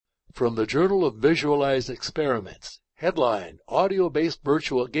From the Journal of Visualized Experiments. Headline: Audio-based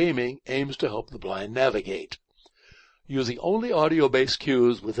virtual gaming aims to help the blind navigate. Using only audio-based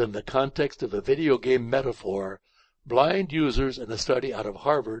cues within the context of a video game metaphor, blind users in a study out of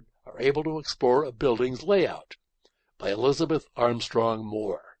Harvard are able to explore a building's layout. By Elizabeth Armstrong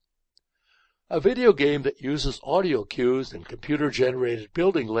Moore. A video game that uses audio cues and computer-generated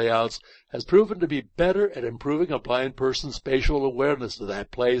building layouts has proven to be better at improving a blind person's spatial awareness of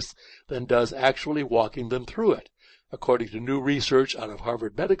that place than does actually walking them through it, according to new research out of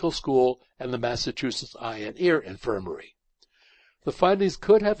Harvard Medical School and the Massachusetts Eye and Ear Infirmary. The findings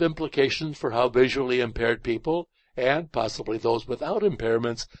could have implications for how visually impaired people, and possibly those without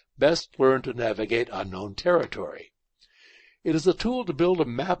impairments, best learn to navigate unknown territory. It is a tool to build a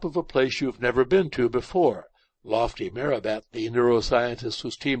map of a place you've never been to before, Lofty Merabat, the neuroscientist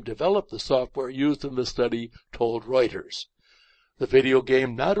whose team developed the software used in the study, told Reuters. The video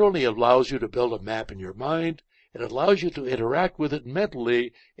game not only allows you to build a map in your mind, it allows you to interact with it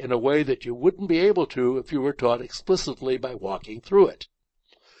mentally in a way that you wouldn't be able to if you were taught explicitly by walking through it.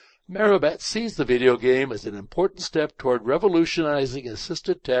 Merabat sees the video game as an important step toward revolutionizing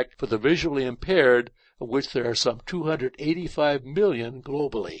assisted tech for the visually impaired, of which there are some 285 million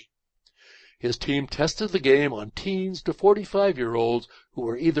globally. His team tested the game on teens to 45-year-olds who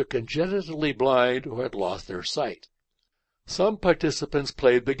were either congenitally blind or had lost their sight. Some participants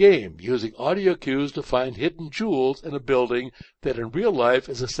played the game, using audio cues to find hidden jewels in a building that in real life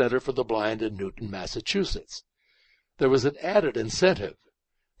is a center for the blind in Newton, Massachusetts. There was an added incentive.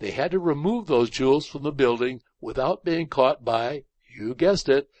 They had to remove those jewels from the building without being caught by, you guessed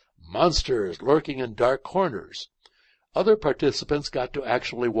it, monsters lurking in dark corners. Other participants got to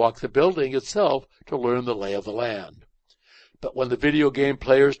actually walk the building itself to learn the lay of the land. But when the video game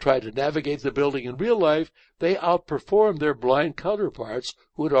players tried to navigate the building in real life, they outperformed their blind counterparts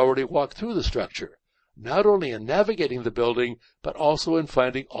who had already walked through the structure, not only in navigating the building, but also in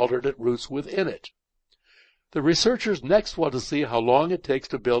finding alternate routes within it. The researchers next want to see how long it takes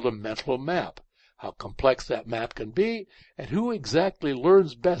to build a mental map, how complex that map can be, and who exactly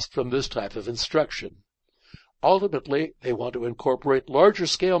learns best from this type of instruction. Ultimately, they want to incorporate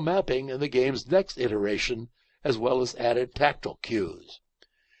larger-scale mapping in the game's next iteration, as well as added tactile cues.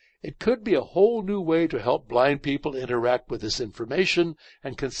 It could be a whole new way to help blind people interact with this information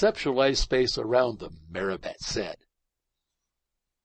and conceptualize space around them, Merabat said.